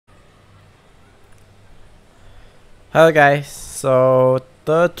Hello guys, so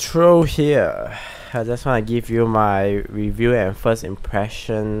third throw here. I just want to give you my review and first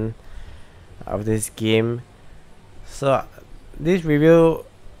impression of this game. So this review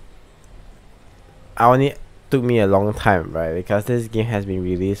only took me a long time, right? Because this game has been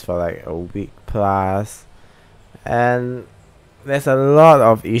released for like a week plus, and there's a lot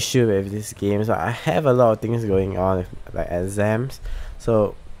of issues with this game. So I have a lot of things going on, with, like exams.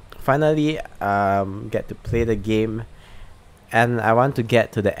 So finally, get to play the game. And I want to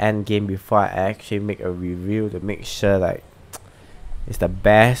get to the end game before I actually make a review to make sure like it's the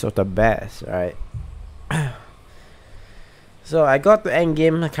best of the best, right? So I got to end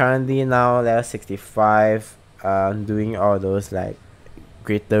game currently now, level 65, doing all those like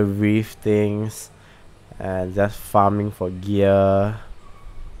greater reef things and just farming for gear.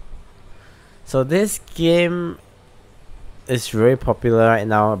 So this game is very popular right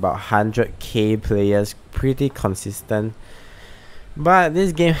now, about 100k players, pretty consistent. But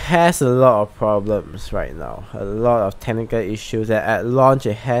this game has a lot of problems right now, a lot of technical issues. At launch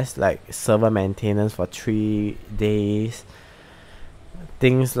it has like server maintenance for 3 days,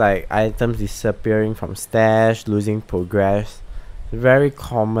 things like items disappearing from stash, losing progress, very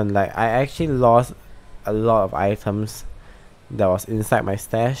common. Like I actually lost a lot of items that was inside my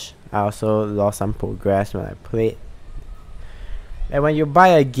stash. I also lost some progress when I played. And when you buy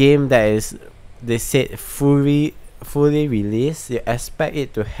a game that is, they said, fully released, you expect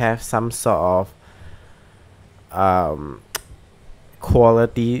it to have some sort of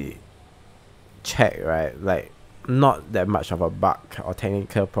quality check, right? Like not that much of a bug or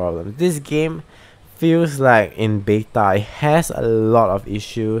technical problem. This game feels like in beta it has a lot of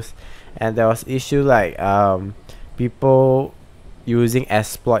issues, and there was issue like people using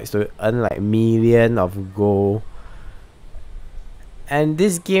exploits to earn like million of gold. And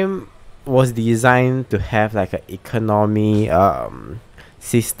this game was designed to have like an economy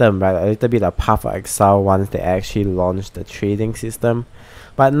system, right? A little bit of Path of Exile once they actually launched the trading system,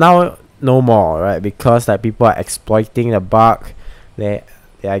 but now no more, right? Because like people are exploiting the bug. They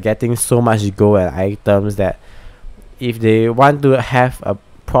are getting so much gold and items that if they want to have a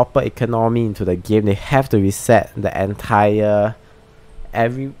proper economy into the game, they have to reset the entire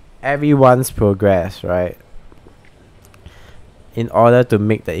everyone's progress, right? In order to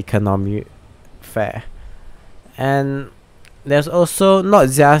make the economy fair. And there's also not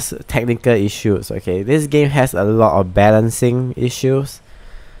just technical issues, okay? This game has a lot of balancing issues.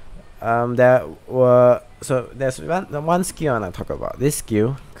 There's one skill I want to talk about. This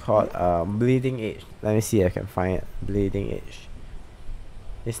skill called Bleeding Edge. Let me see if I can find it. Bleeding Edge.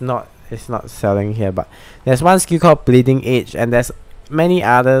 It's not selling here, but there's one skill called Bleeding Edge, and there's many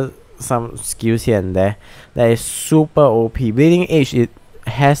other some skills here and there that is super OP. Bleeding Edge, it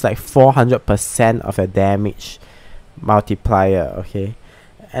has like 400% of a damage multiplier, okay?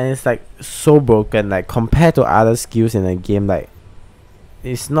 And it's like so broken, like compared to other skills in the game, like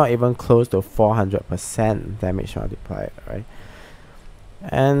it's not even close to 400% damage multiplier, right?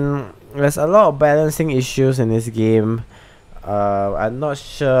 And there's a lot of balancing issues in this game. I'm not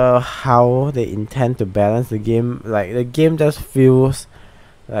sure how they intend to balance the game. Like the game just feels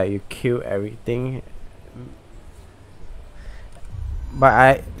like you kill everything,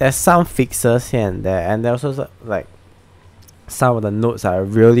 but there's some fixes here and there, and there's also like some of the nodes are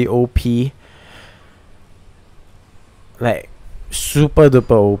really OP, like super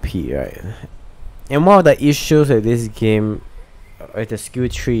duper OP, right? And one of the issues with this game, with the skill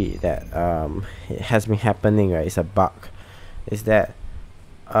tree that it has been happening, right, is a bug, is that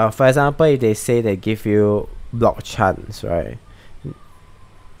for example, if they say they give you block chance, right,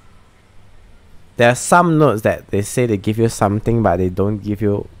 there are some nodes that they say they give you something, but they don't give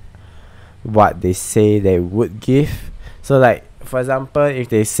you what they say they would give. So like for example, if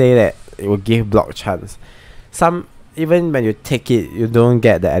they say that it will give block chance, even when you take it, you don't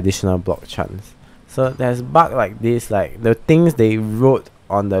get the additional block chance. So there's bug like this, like the things they wrote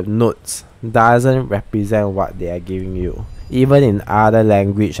on the notes doesn't represent what they are giving you, even in other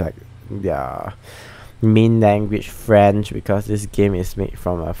language like their main language, French, because this game is made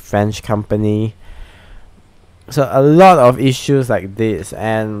from a French company. So a lot of issues like this,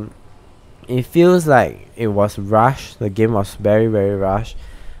 and it feels like it was rushed. The game was very rushed.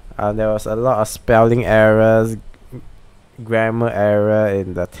 There was a lot of spelling errors, grammar error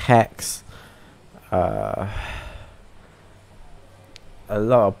in the text, a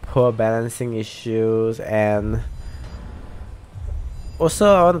lot of poor balancing issues. And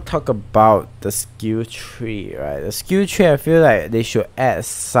also I want to talk about the skill tree, right? The skill tree, I feel like they should add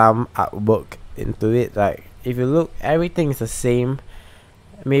some artwork into it. Like if you look, everything is the same.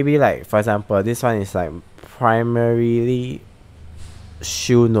 Maybe like for example, this one is like primarily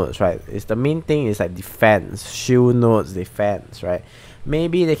shield nodes, right? It's the main thing is like defense, shield nodes, defense, right?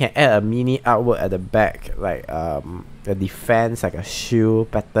 Maybe they can add a mini artwork at the back, like a defense, like a shield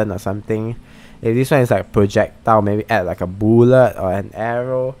pattern or something. If this one is like projectile, maybe add like a bullet or an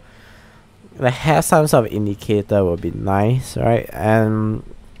arrow. Like have some sort of indicator would be nice, right? And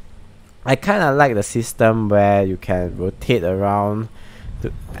I kind of like the system where you can rotate around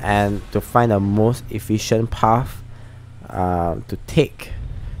to find the most efficient path to take.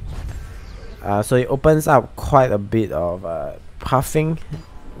 So it opens up quite a bit of pathing,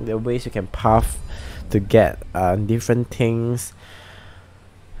 the ways you can path to get different things.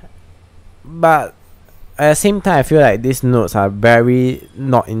 But at the same time, I feel like these nodes are very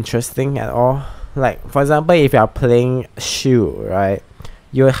not interesting at all. Like for example, if you are playing shield, right,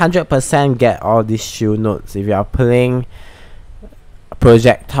 you 100% get all these shield nodes. If you are playing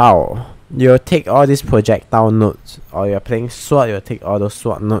projectile, you'll take all these projectile nodes. Or you're playing sword, you'll take all those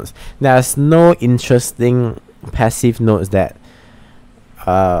sword nodes. There's no interesting passive nodes that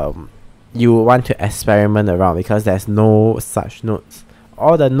you want to experiment around, because there's no such nodes.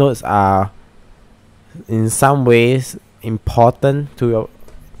 All the nodes are in some ways important to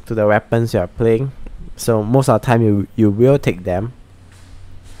the weapons you are playing, so most of the time you will take them.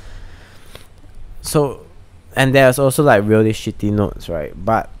 So, and there's also like really shitty nodes, right?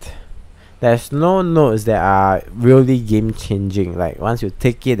 But there's no nodes that are really game changing. Like once you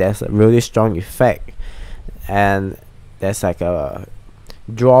take it, there's a really strong effect, and there's like a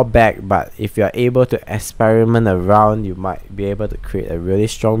drawback, but if you're able to experiment around, you might be able to create a really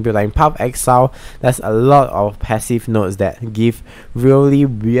strong build. Like in Path of Exile, there's a lot of passive nodes that give really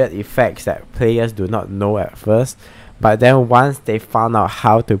weird effects that players do not know at first, but then once they found out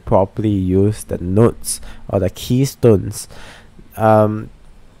how to properly use the nodes or the keystones,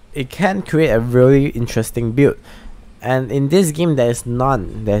 it can create a really interesting build. And in this game, there's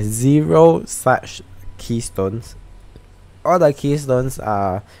zero such keystones. All the keystones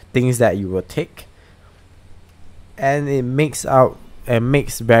are things that you will take, and it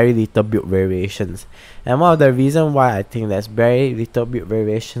makes very little build variations. And one of the reasons why I think there's very little build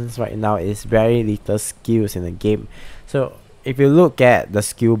variations right now is very little skills in the game. So if you look at the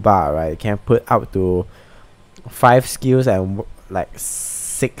skill bar, right, you can put up to 5 skills and like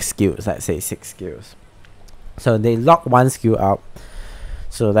 6 skills, let's say 6 skills. So they lock one skill up,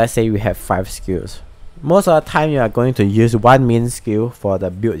 so let's say we have 5 skills. Most of the time you are going to use one main skill for the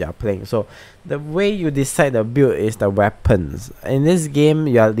build you are playing. So the way you decide the build is the weapons. In this game,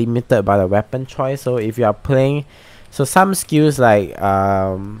 you are limited by the weapon choice. So if you are playing, so some skills like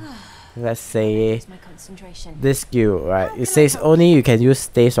let's say this skill, right, it says only you can use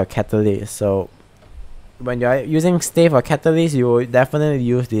staves or catalyst. So when you are using stave or catalyst, you will definitely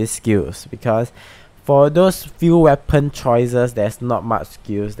use these skills, because for those few weapon choices, there's not much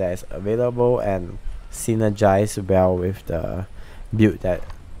skills that is available and synergize well with the build that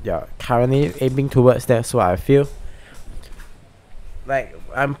you're currently aiming towards. That's what I feel. Like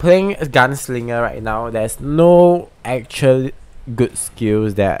I'm playing a gunslinger right now. There's no actual good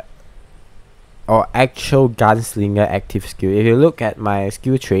skills that, or actual gunslinger active skill. If you look at my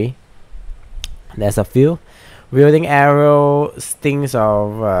skill tree, there's a few: wielding arrow, stings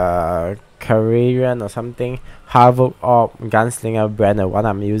of Carrion or something, Havoc Orb, gunslinger, Brenner, what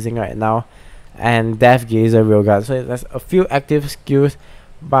I'm using right now, and Death Gazer Railgun. So there's a few active skills,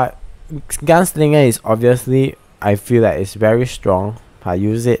 but Gunslinger is obviously, I feel that it's very strong. I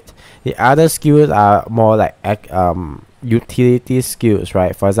use it. The other skills are more like utility skills,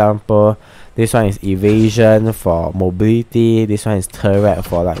 right? For example, this one is evasion for mobility, this one is turret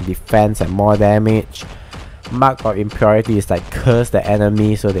for like defense and more damage. Mark of Impurity is like curse the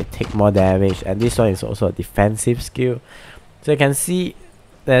enemy so they take more damage, and this one is also a defensive skill. So you can see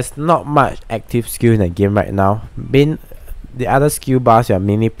there's not much active skill in the game right now. The other skill bars, you are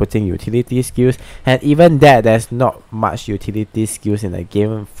mainly putting utility skills, and even that, there's not much utility skills in the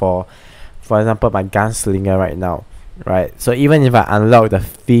game for example my gunslinger right now, right? So even if I unlock the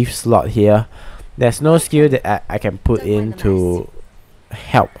 5th slot here, there's no skill that I can put in to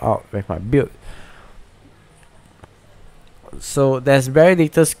help out with my build. So there's very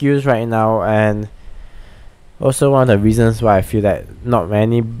little skills right now, and also one of the reasons why I feel that not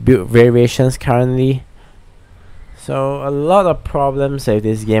many build variations currently. So a lot of problems with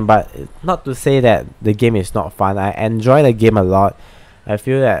this game, but not to say that the game is not fun. I enjoy the game a lot. I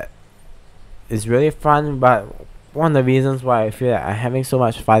feel that it's really fun, but one of the reasons why I feel that I'm having so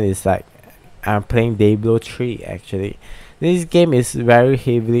much fun is like I'm playing Diablo 3 actually. This game is very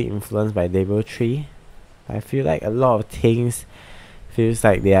heavily influenced by Diablo 3. I feel like a lot of things feels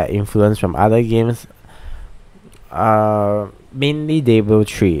like they are influenced from other games, mainly Diablo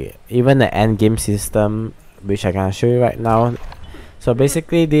 3. Even the end game system, which I can show you right now. So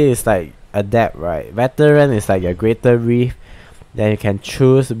basically, this is like adept, right? Veteran is like your greater reef. Then you can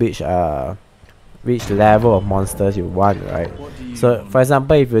choose which level of monsters you want, right? So for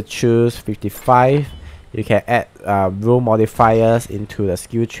example, if you choose 55, you can add rule modifiers into the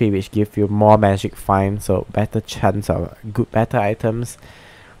skill tree, which give you more magic find, so better chance of better items.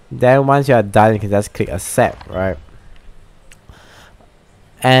 Then once you are done, you can just click accept, right?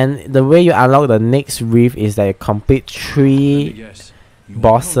 And the way you unlock the next reef is that you complete 3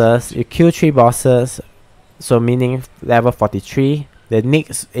 bosses. You kill 3 bosses, so meaning level 43. The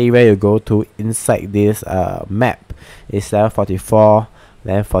next area you go to inside this map is level 44,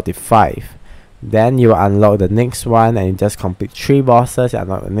 then 45. Then you unlock the next one, and you just complete 3 bosses, you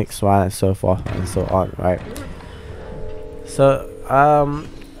unlock the next one, and so forth and so on, right? So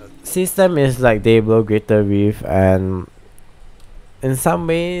system is like Diablo Greater Reef, and in some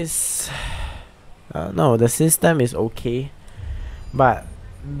ways no, the system is okay, but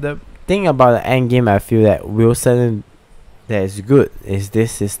the thing about the end game I feel that Wolcen that is good is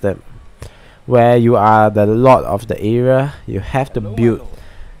this system where you are the lord of the area. You have to build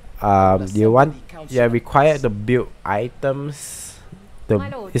you are required to build items.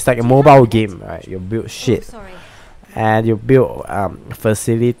 It's like a mobile game, right? You build shit and you build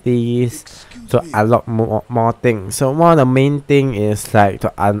facilities to unlock more things. So one of the main thing is like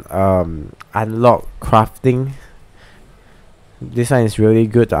to unlock crafting. This one is really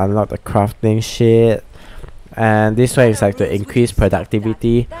good to unlock the crafting shit, and this one is like to increase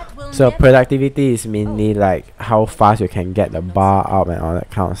productivity. So productivity is mainly like how fast you can get the bar up and all that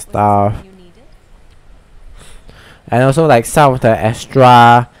kind of stuff. And also like some of the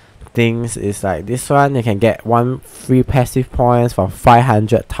extra things is like this one, you can get 1 free passive points for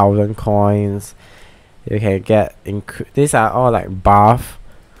 500,000 coins. You can get these are all like buff,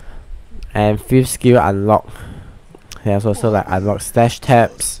 and 5th skill unlock. There's also like unlock stash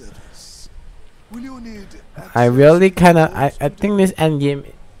tabs. I really I think this end game,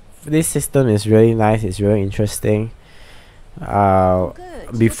 this system is really nice. It's really interesting.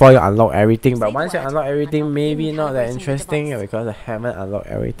 Before you unlock everything, but once you unlock everything, maybe not that interesting because I haven't unlocked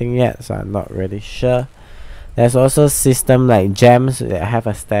everything yet, so I'm not really sure. There's also system like gems that have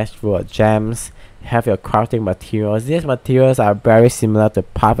a stash full of gems. You have your crafting materials. These materials are very similar to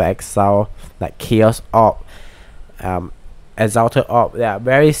Path of Exile, like Chaos Orb, Exalted Orb. They are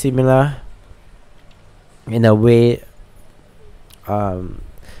very similar in a way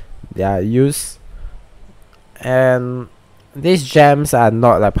they are used, and these gems are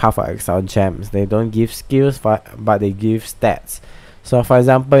not like Path of Exile gems. They don't give skills, but they give stats. So for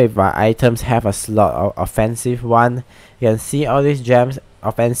example, if my items have a slot of offensive one, you can see all these gems.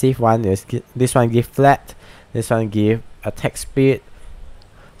 Offensive one is this one give flat, this one give attack speed.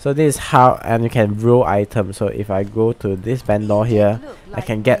 So this is how, and you can roll items. So if I go to this vendor here, I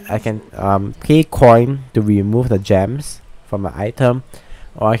can pay coin to remove the gems from my item,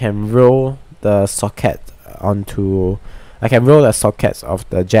 or I can roll the socket onto. I can roll the sockets of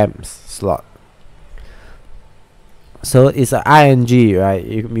the gems slot. So it's an ING, right?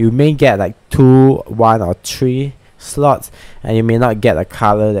 You may get like 2, 1 or 3 slots, and you may not get a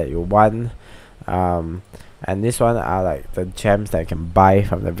color that you want. And this one are like the gems that you can buy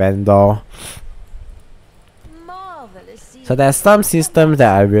from the vendor. So there's some systems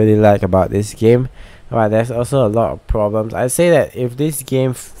that I really like about this game, but there's also a lot of problems. I say that if this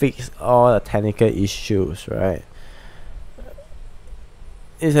game fixed all the technical issues, right,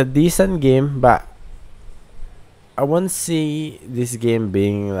 it's a decent game, but I won't see this game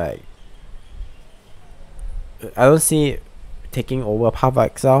being like, I don't see it taking over Path of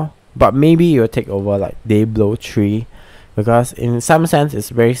Exile, but maybe it'll take over like Diablo 3, because in some sense it's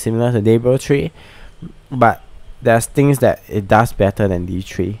very similar to Diablo 3, but there's things that it does better than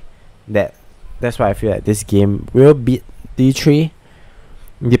D3. That's why I feel like this game will beat D3.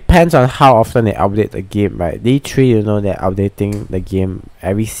 Depends on how often they update the game, right? D3, you know, they're updating the game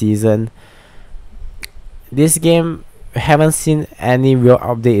every season. This game, haven't seen any real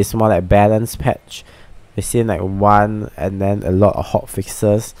update. It's more like balance patch. We've seen like one and then a lot of hot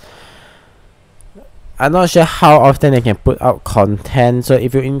fixes. I'm not sure how often they can put out content. So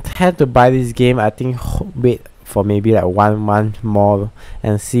if you intend to buy this game, I think wait for maybe like 1 month more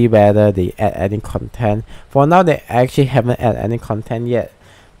and see whether they add any content. For now, they actually haven't added any content yet,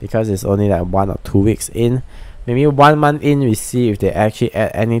 because it's only like 1 or 2 weeks in. Maybe 1 month in, we see if they actually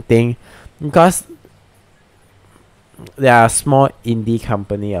add anything, because they are a small indie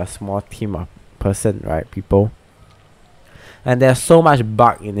company, a small team of people, and there's so much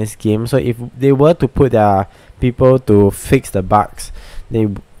bug in this game. So if they were to put their people to fix the bugs, they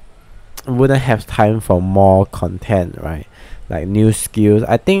wouldn't have time for more content, right? Like new skills.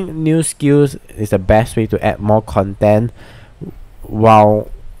 I think new skills is the best way to add more content while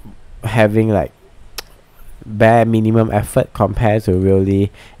having like bare minimum effort compared to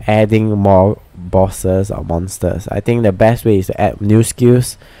really adding more bosses or monsters. I think the best way is to add new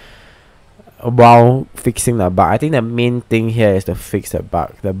skills while fixing the bug. I think the main thing here is to fix the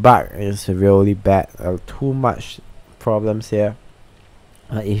bug. The bug is really bad. Too much problems here.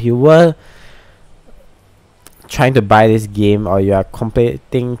 If you were trying to buy this game, or you are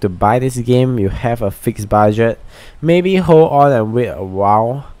completing to buy this game, you have a fixed budget, maybe hold on and wait a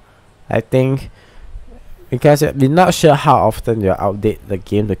while. I think because you're not sure how often you update the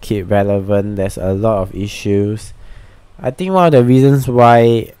game to keep relevant. There's a lot of issues. I think one of the reasons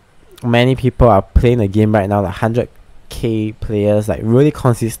why many people are playing the game right now, like 100k players, like really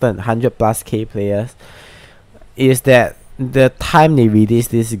consistent 100+k players, is that the time they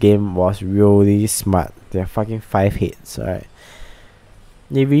released this game was really smart. They're fucking 5 hits, right?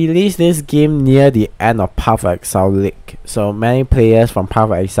 They released this game near the end of Path of Exile leak, so many players from Path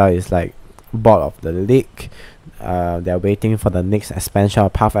of Exile is like bored of the leak. They're waiting for the next expansion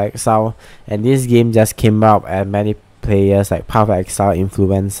of Path of Exile, and this game just came out, and many players like Path of Exile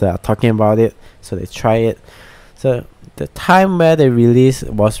influencers are talking about it, so they try it. So the time where they released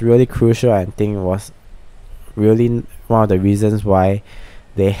was really crucial. I think was really one of the reasons why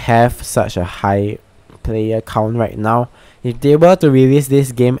they have such a high player count right now. If they were to release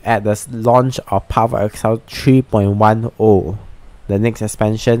this game at the launch of Path of Exile 3.10, the next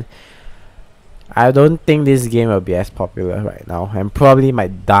expansion, I don't think this game will be as popular right now, and probably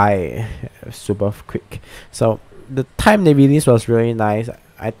might die super quick. So the time they released was really nice.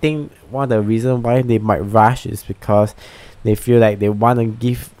 I think one of the reasons why they might rush is because they feel like they want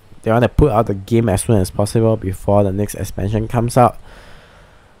to put out the game as soon as possible before the next expansion comes out.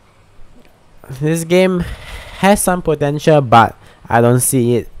 This game has some potential, but I don't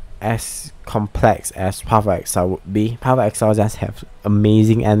see it as complex as Path of Exile would be. Path of Exile just have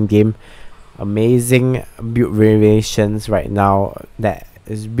amazing endgame, amazing build variations right now that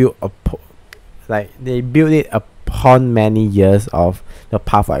is built like they build it upon many years of the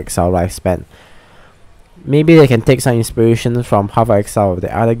Path of Exile lifespan. Maybe they can take some inspiration from Path of Exile of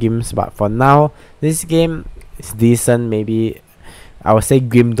the other games, but for now, this game is decent. Maybe I would say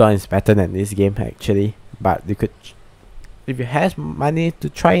Grim Dawn is better than this game actually, but you could, if you have money to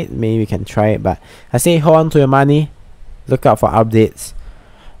try it, maybe you can try it. But I say hold on to your money, look out for updates.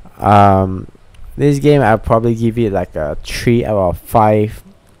 This game I'll probably give it like a 3 out of 5,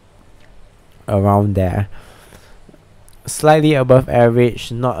 around there. Slightly above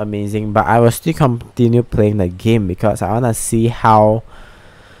average, not amazing, but I will still continue playing the game because I want to see how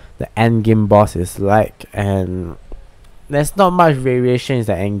the end game boss is like. And there's not much variation in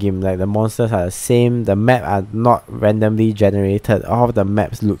the end game. Like the monsters are the same, the map are not randomly generated, all of the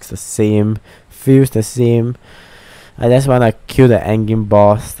maps looks the same, feels the same. I just want to kill the end game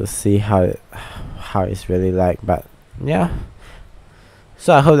boss to see how it's really like. But yeah,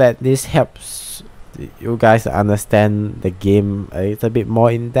 so I hope that this helps you guys to understand the game a little bit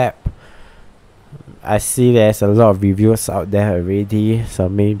more in depth. I see there's a lot of reviews out there already, so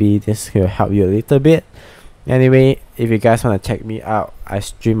maybe this will help you a little bit. Anyway, if you guys want to check me out, I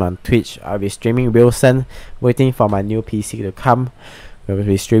stream on Twitch. I'll be streaming Wolcen, waiting for my new PC to come. We'll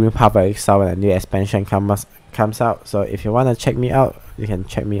be streaming Path of Exile when a new expansion comes out. So if you want to check me out, you can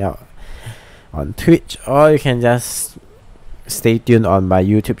check me out on Twitch, or you can just stay tuned on my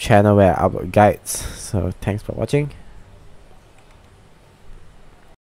YouTube channel where I upload guides. So thanks for watching.